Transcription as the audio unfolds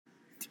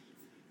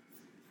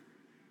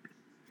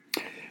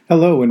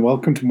Hello and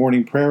welcome to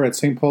morning prayer at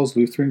St. Paul's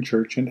Lutheran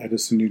Church in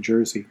Edison, New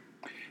Jersey.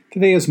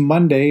 Today is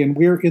Monday and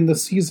we're in the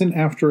season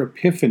after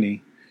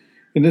Epiphany.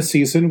 In this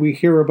season we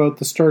hear about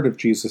the start of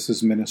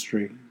Jesus'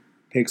 ministry.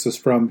 It takes us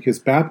from his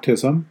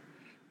baptism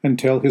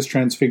until his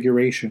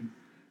transfiguration,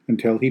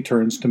 until he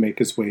turns to make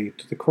his way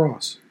to the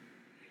cross.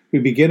 We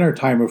begin our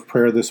time of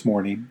prayer this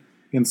morning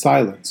in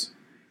silence.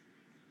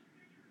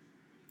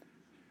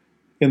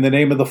 In the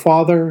name of the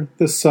Father,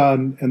 the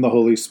Son, and the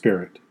Holy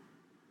Spirit.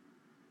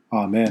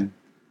 Amen.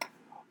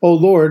 O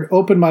Lord,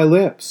 open my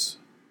lips,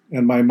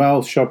 and my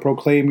mouth shall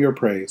proclaim your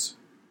praise.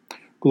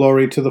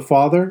 Glory to the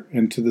Father,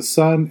 and to the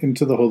Son, and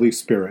to the Holy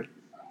Spirit,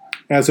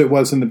 as it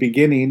was in the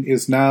beginning,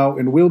 is now,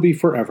 and will be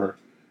forever.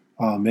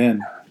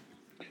 Amen.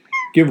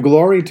 Give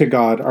glory to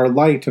God, our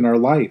light and our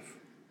life.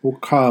 O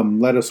come,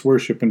 let us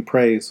worship and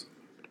praise.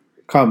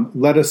 Come,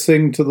 let us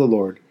sing to the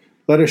Lord.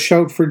 Let us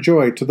shout for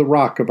joy to the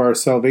rock of our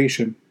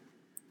salvation.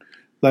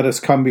 Let us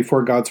come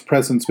before God's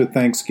presence with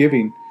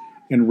thanksgiving,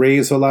 and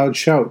raise a loud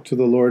shout to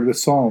the Lord with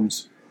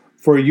psalms.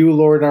 For you,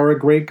 Lord, are a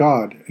great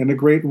God, and a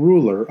great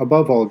ruler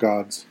above all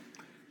gods.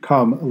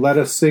 Come, let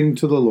us sing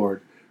to the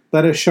Lord.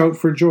 Let us shout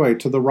for joy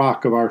to the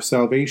rock of our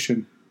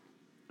salvation.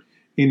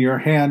 In your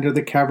hand are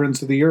the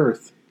caverns of the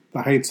earth.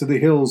 The heights of the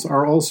hills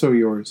are also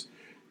yours.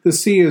 The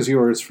sea is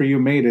yours, for you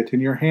made it, and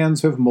your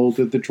hands have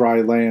molded the dry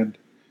land.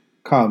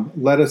 Come,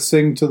 let us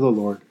sing to the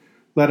Lord.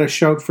 Let us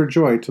shout for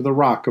joy to the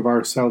rock of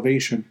our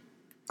salvation.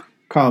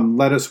 Come,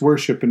 let us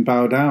worship and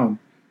bow down.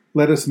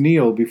 Let us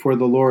kneel before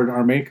the Lord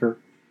our Maker.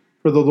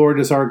 For the Lord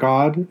is our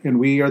God, and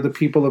we are the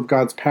people of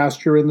God's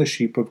pasture and the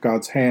sheep of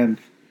God's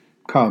hand.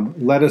 Come,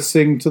 let us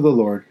sing to the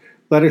Lord.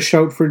 Let us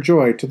shout for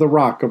joy to the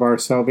rock of our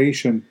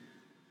salvation.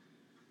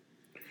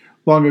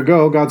 Long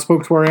ago, God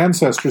spoke to our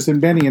ancestors in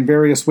many and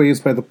various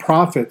ways by the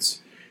prophets,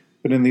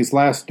 but in these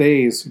last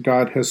days,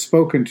 God has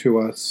spoken to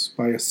us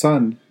by a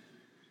Son.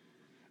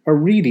 A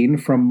reading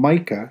from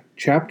Micah,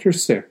 chapter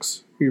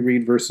 6, we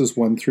read verses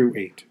 1 through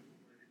 8.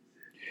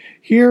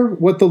 Hear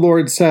what the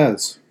Lord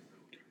says.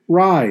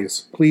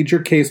 Rise, plead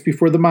your case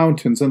before the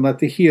mountains, and let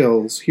the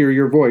hills hear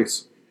your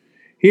voice.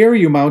 Hear,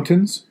 you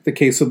mountains, the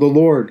case of the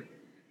Lord,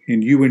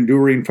 and you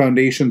enduring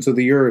foundations of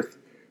the earth.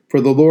 For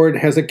the Lord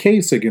has a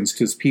case against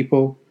his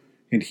people,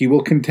 and he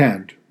will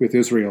contend with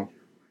Israel.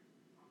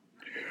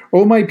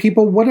 O my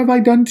people, what have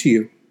I done to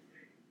you?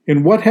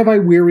 In what have I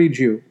wearied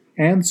you?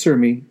 Answer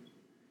me.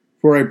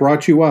 For I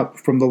brought you up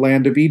from the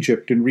land of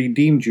Egypt and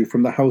redeemed you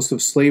from the house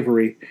of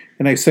slavery,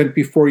 and I sent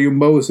before you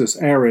Moses,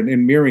 Aaron,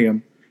 and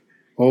Miriam.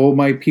 O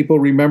my people,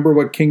 remember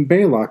what King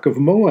Balak of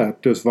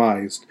Moab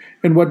devised,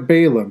 and what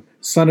Balaam,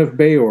 son of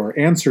Beor,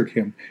 answered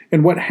him,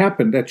 and what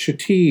happened at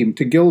Shittim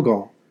to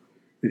Gilgal,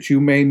 that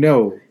you may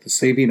know the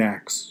saving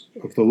acts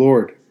of the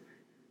Lord.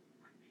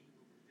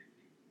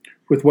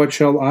 With what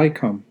shall I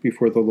come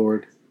before the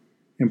Lord,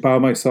 and bow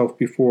myself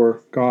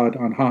before God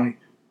on high?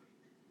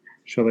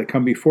 Shall I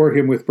come before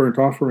him with burnt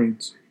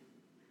offerings,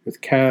 with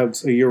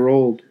calves a year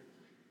old?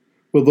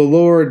 Will the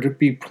Lord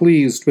be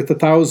pleased with the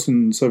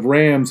thousands of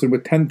rams and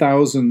with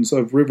 10,000s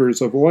of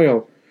rivers of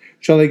oil?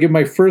 Shall I give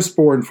my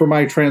firstborn for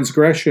my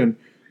transgression,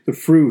 the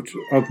fruit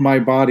of my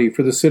body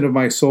for the sin of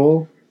my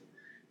soul?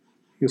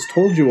 He has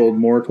told you, old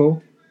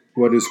mortal,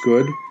 what is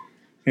good,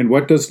 and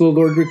what does the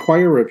Lord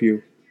require of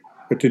you,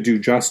 but to do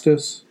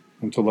justice,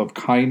 and to love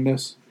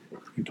kindness,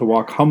 and to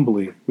walk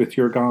humbly with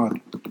your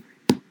God.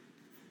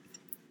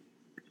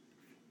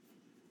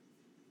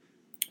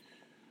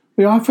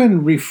 We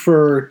often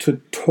refer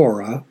to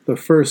Torah, the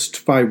first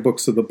 5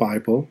 books of the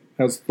Bible,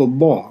 as the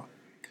law.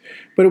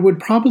 But it would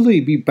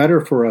probably be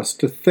better for us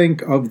to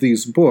think of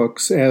these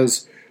books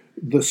as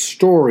the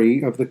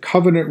story of the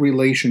covenant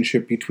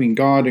relationship between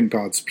God and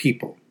God's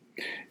people.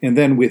 And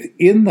then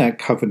within that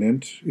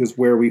covenant is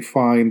where we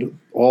find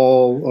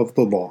all of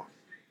the law,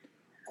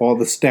 all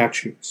the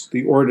statutes,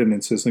 the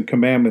ordinances and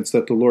commandments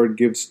that the Lord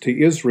gives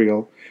to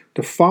Israel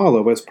to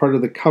follow as part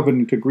of the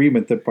covenant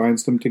agreement that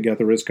binds them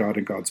together as God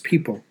and God's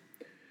people.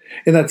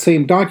 In that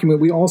same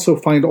document, we also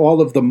find all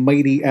of the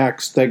mighty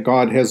acts that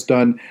God has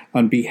done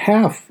on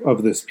behalf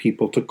of this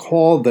people to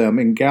call them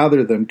and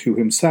gather them to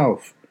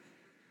himself.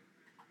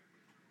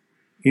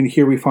 In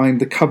here we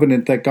find the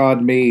covenant that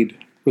God made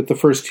with the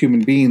first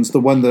human beings, the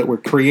one that were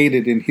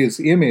created in his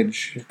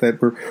image,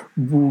 that were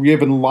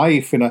given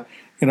life and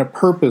a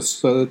purpose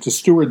to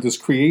steward this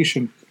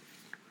creation.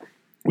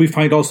 We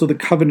find also the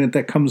covenant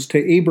that comes to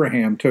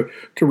Abraham to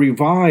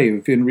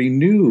revive and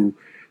renew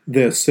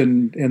this,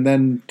 and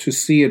then to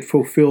see it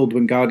fulfilled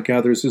when God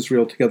gathers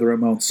Israel together at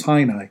Mount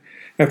Sinai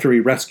after he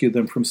rescued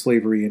them from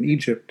slavery in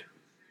Egypt.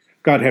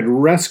 God had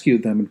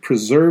rescued them and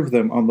preserved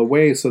them on the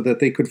way so that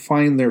they could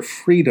find their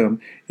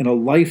freedom in a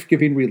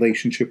life-giving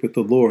relationship with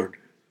the Lord,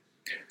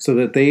 so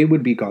that they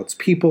would be God's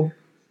people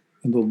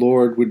and the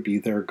Lord would be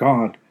their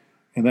God.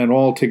 And then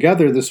all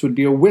together this would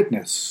be a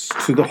witness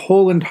to the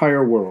whole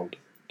entire world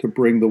to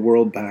bring the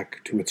world back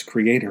to its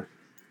Creator.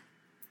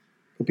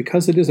 But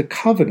because it is a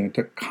covenant,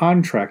 a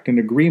contract, an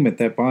agreement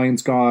that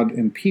binds God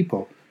and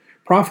people,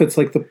 Prophets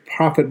like the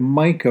prophet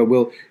Micah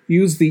will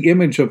use the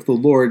image of the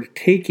Lord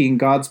taking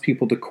God's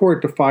people to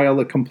court to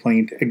file a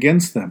complaint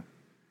against them.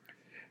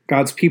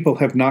 God's people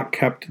have not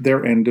kept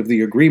their end of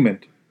the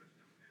agreement.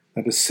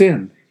 That is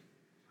sin.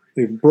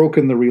 They've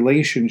broken the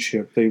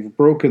relationship. They've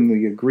broken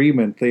the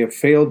agreement. They have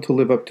failed to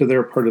live up to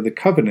their part of the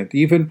covenant,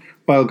 even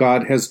while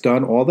God has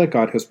done all that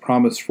God has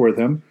promised for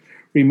them,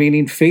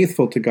 remaining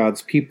faithful to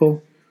God's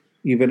people,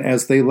 even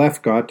as they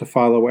left God to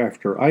follow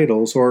after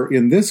idols, or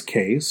in this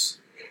case,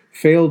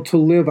 failed to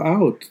live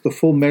out the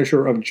full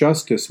measure of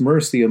justice,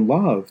 mercy, and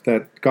love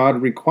that God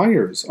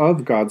requires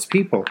of God's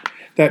people,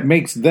 that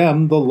makes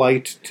them the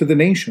light to the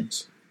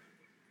nations.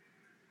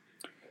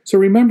 So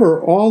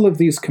remember, all of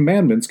these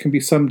commandments can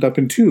be summed up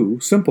in two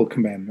simple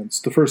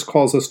commandments. The first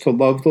calls us to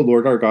love the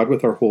Lord our God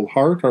with our whole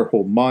heart, our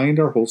whole mind,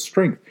 our whole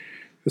strength.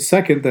 The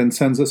second then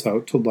sends us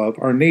out to love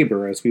our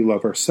neighbor as we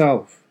love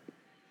ourselves.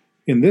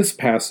 In this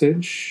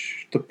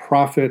passage, the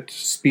prophet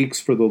speaks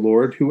for the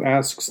Lord, who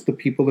asks the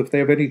people if they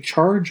have any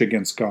charge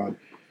against God.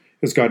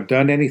 Has God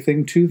done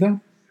anything to them?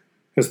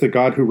 Has the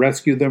God who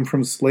rescued them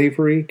from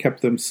slavery,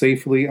 kept them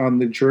safely on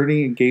the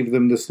journey, and gave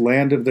them this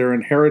land of their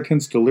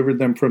inheritance, delivered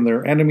them from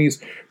their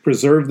enemies,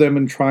 preserved them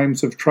in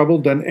times of trouble,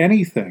 done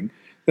anything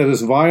that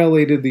has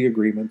violated the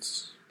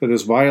agreements, that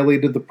has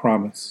violated the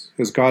promise?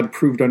 Has God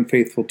proved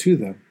unfaithful to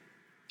them?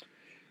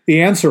 The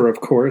answer,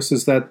 of course,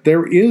 is that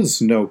there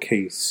is no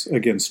case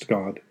against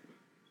God.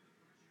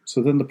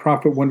 So then the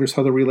prophet wonders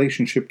how the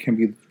relationship can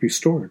be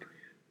restored.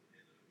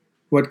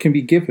 What can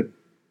be given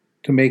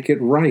to make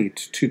it right,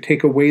 to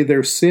take away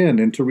their sin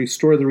and to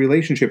restore the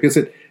relationship? Is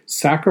it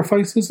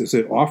sacrifices? Is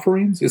it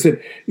offerings? Is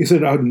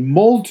it a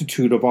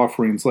multitude of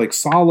offerings like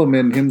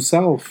Solomon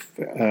himself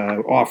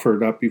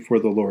offered up before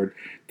the Lord?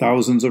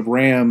 Thousands of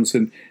rams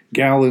and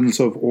gallons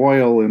of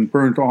oil and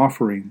burnt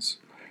offerings.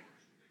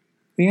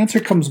 The answer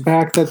comes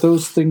back that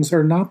those things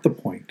are not the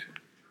point.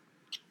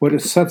 What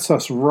sets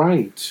us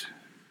right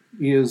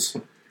is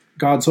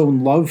God's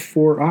own love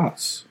for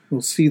us.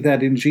 We'll see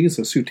that in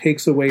Jesus, who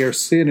takes away our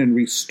sin and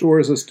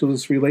restores us to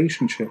this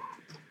relationship.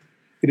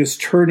 It is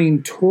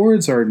turning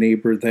towards our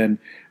neighbor then,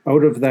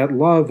 out of that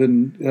love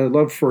and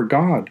love for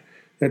God,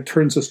 that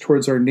turns us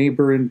towards our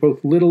neighbor in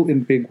both little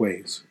and big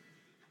ways.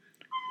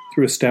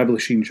 Through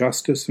establishing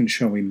justice and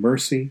showing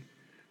mercy,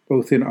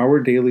 both in our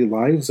daily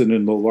lives and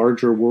in the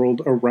larger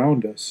world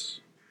around us,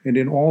 and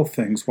in all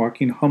things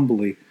walking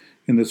humbly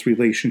in this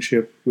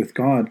relationship with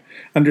God,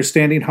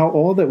 understanding how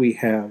all that we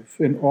have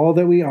and all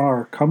that we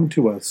are come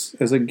to us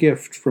as a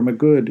gift from a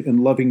good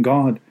and loving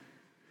God.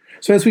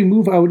 So as we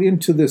move out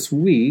into this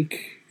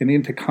week and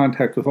into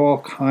contact with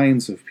all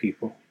kinds of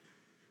people,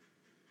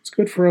 it's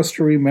good for us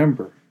to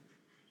remember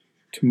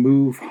to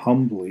move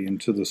humbly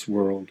into this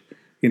world,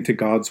 into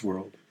God's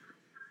world,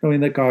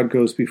 knowing that God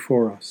goes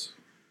before us.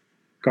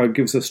 God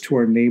gives us to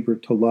our neighbor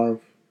to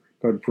love.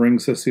 God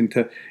brings us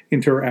into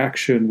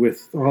interaction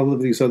with all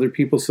of these other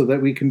people so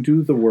that we can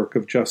do the work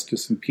of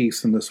justice and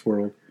peace in this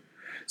world.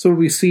 So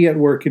we see at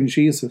work in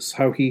Jesus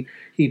how he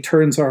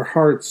turns our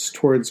hearts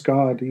towards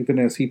God, even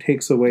as he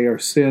takes away our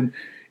sin.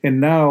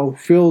 And now,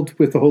 filled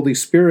with the Holy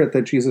Spirit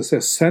that Jesus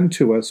has sent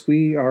to us,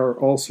 we are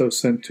also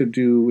sent to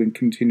do and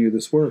continue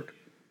this work.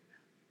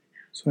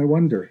 So I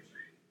wonder,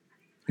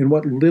 in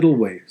what little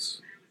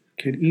ways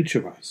can each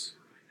of us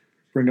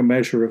bring a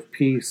measure of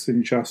peace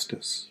and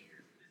justice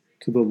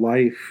to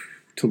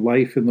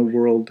life in the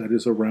world that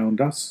is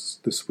around us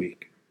this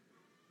week,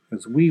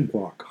 as we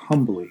walk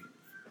humbly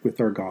with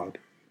our God,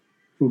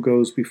 who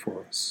goes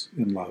before us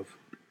in love.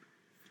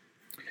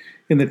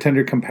 In the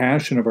tender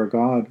compassion of our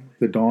God,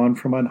 the dawn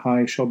from on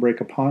high shall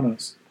break upon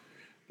us.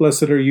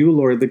 Blessed are you,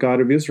 Lord, the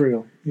God of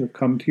Israel. You have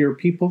come to your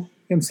people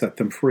and set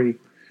them free.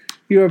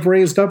 You have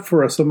raised up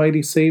for us a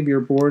mighty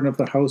Savior, born of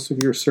the house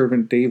of your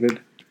servant David.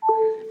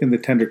 In the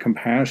tender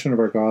compassion of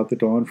our God, the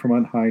dawn from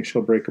on high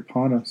shall break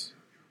upon us.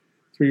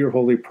 Through your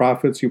holy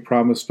prophets, you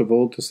promised of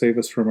old to save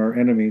us from our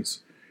enemies,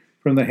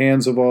 from the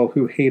hands of all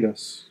who hate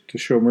us, to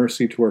show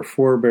mercy to our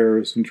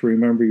forebears, and to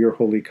remember your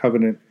holy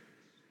covenant.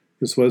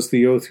 This was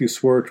the oath you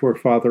swore to our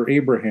father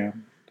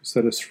Abraham, to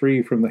set us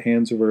free from the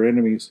hands of our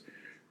enemies,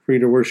 free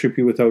to worship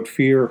you without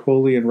fear,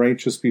 holy and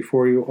righteous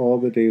before you all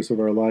the days of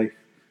our life.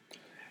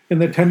 In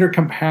the tender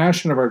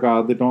compassion of our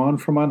God, the dawn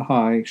from on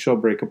high shall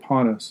break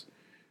upon us.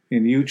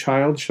 And you,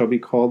 child, shall be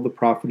called the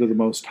prophet of the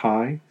Most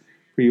High,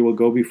 for you will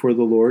go before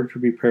the Lord to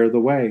prepare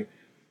the way,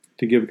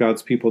 to give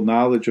God's people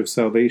knowledge of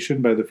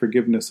salvation by the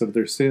forgiveness of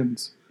their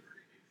sins.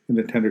 In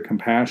the tender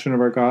compassion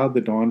of our God, the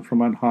dawn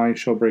from on high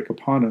shall break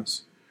upon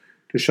us,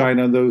 to shine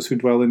on those who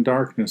dwell in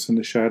darkness and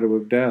the shadow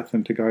of death,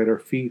 and to guide our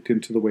feet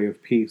into the way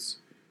of peace.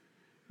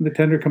 In the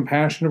tender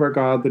compassion of our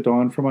God, the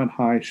dawn from on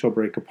high shall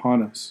break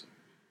upon us.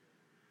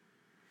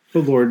 The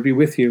Lord be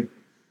with you.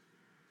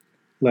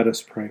 Let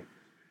us pray.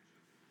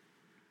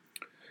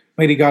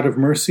 Mighty God of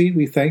mercy,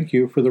 we thank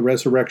you for the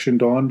resurrection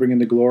dawn, bringing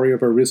the glory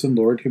of our risen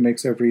Lord, who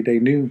makes every day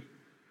new.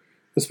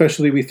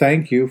 Especially we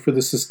thank you for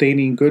the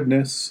sustaining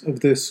goodness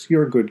of this,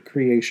 your good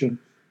creation,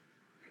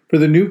 for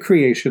the new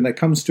creation that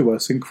comes to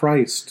us in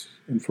Christ,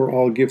 and for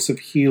all gifts of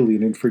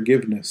healing and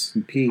forgiveness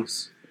and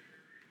peace.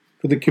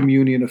 for the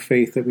communion of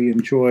faith that we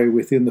enjoy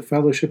within the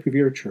fellowship of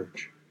your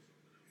church,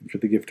 and for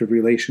the gift of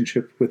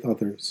relationship with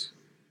others.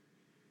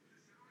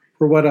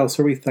 For what else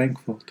are we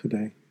thankful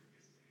today?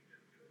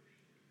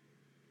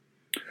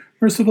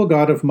 Merciful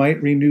God of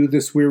might, renew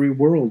this weary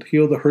world,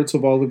 heal the hurts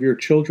of all of your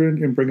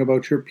children, and bring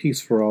about your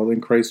peace for all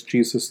in Christ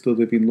Jesus, the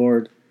living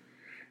Lord.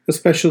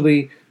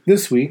 Especially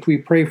this week, we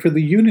pray for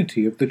the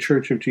unity of the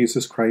Church of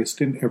Jesus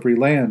Christ in every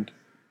land.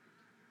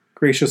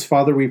 Gracious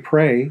Father, we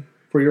pray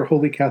for your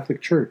Holy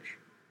Catholic Church.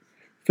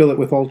 Fill it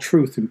with all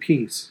truth and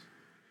peace.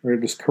 Where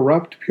it is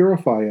corrupt,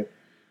 purify it.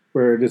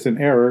 Where it is in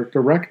error,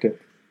 direct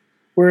it.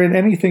 Where in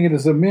anything it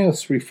is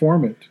amiss,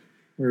 reform it.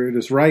 Where it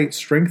is right,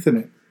 strengthen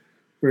it.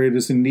 Where it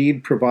is in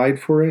need, provide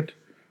for it.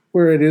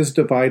 Where it is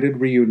divided,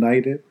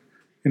 reunite it.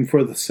 And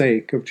for the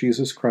sake of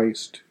Jesus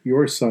Christ,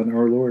 your Son,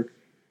 our Lord.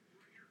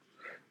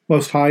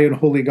 Most high and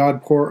holy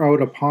God, pour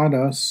out upon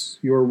us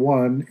your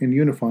one and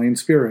unifying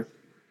Spirit,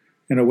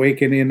 and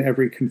awaken in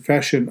every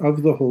confession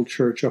of the whole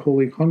Church a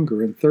holy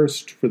hunger and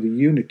thirst for the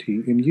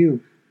unity in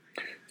you,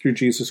 through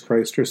Jesus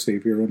Christ our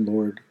Savior and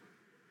Lord.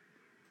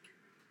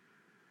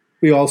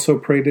 We also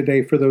pray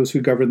today for those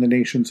who govern the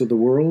nations of the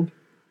world,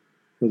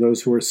 for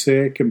those who are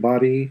sick in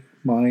body,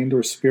 mind,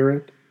 or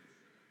spirit,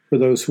 for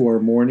those who are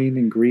mourning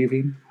and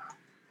grieving,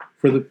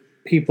 for the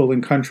people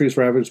in countries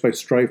ravaged by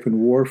strife and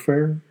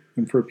warfare,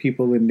 and for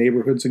people in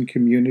neighborhoods and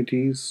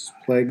communities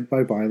plagued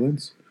by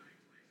violence,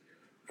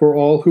 for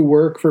all who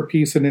work for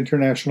peace and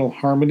international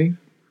harmony,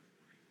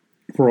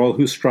 for all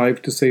who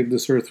strive to save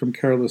this earth from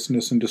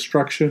carelessness and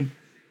destruction,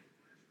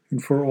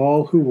 and for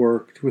all who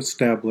work to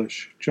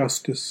establish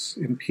justice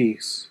and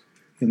peace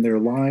in their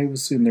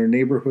lives, in their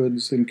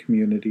neighborhoods and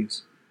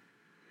communities.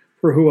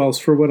 For who else,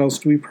 for what else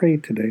do we pray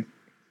today?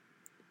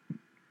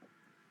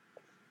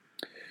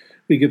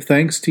 We give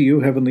thanks to you,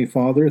 Heavenly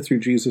Father,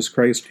 through Jesus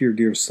Christ, your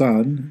dear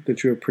Son,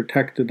 that you have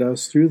protected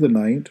us through the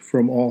night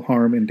from all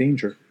harm and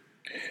danger.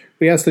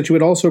 We ask that you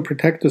would also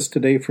protect us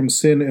today from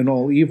sin and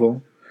all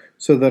evil,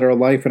 so that our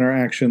life and our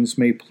actions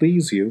may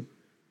please you.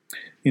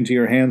 Into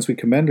your hands we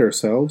commend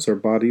ourselves, our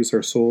bodies,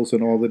 our souls,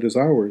 and all that is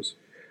ours.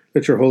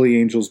 That your holy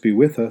angels be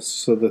with us,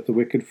 so that the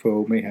wicked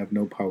foe may have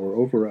no power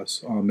over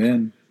us.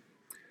 Amen.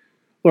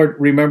 Lord,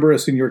 remember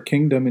us in your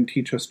kingdom and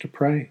teach us to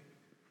pray.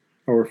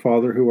 Our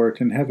Father who art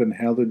in heaven,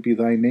 hallowed be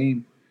thy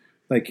name.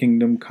 Thy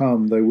kingdom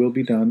come, thy will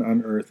be done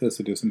on earth as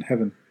it is in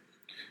heaven.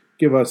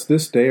 Give us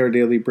this day our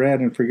daily bread,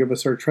 and forgive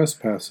us our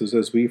trespasses,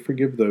 as we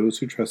forgive those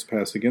who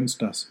trespass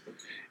against us.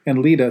 And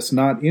lead us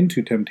not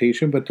into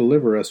temptation, but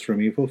deliver us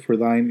from evil. For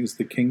thine is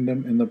the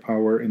kingdom, and the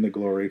power, and the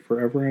glory,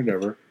 forever and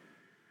ever.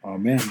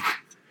 Amen.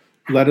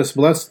 Let us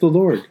bless the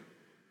Lord.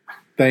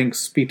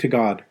 Thanks be to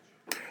God.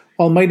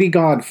 Almighty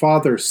God,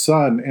 Father,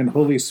 Son, and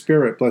Holy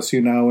Spirit, bless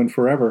you now and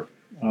forever.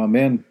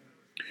 Amen.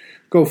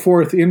 Go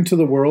forth into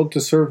the world to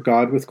serve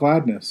God with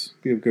gladness.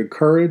 Be of good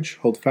courage,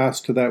 hold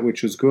fast to that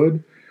which is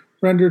good,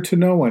 render to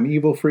no one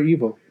evil for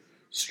evil.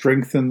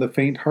 Strengthen the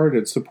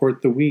faint-hearted,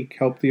 support the weak,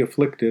 help the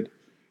afflicted.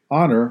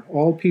 Honor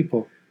all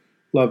people.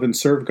 Love and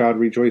serve God,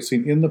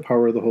 rejoicing in the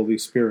power of the Holy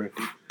Spirit.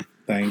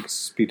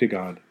 Thanks be to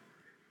God.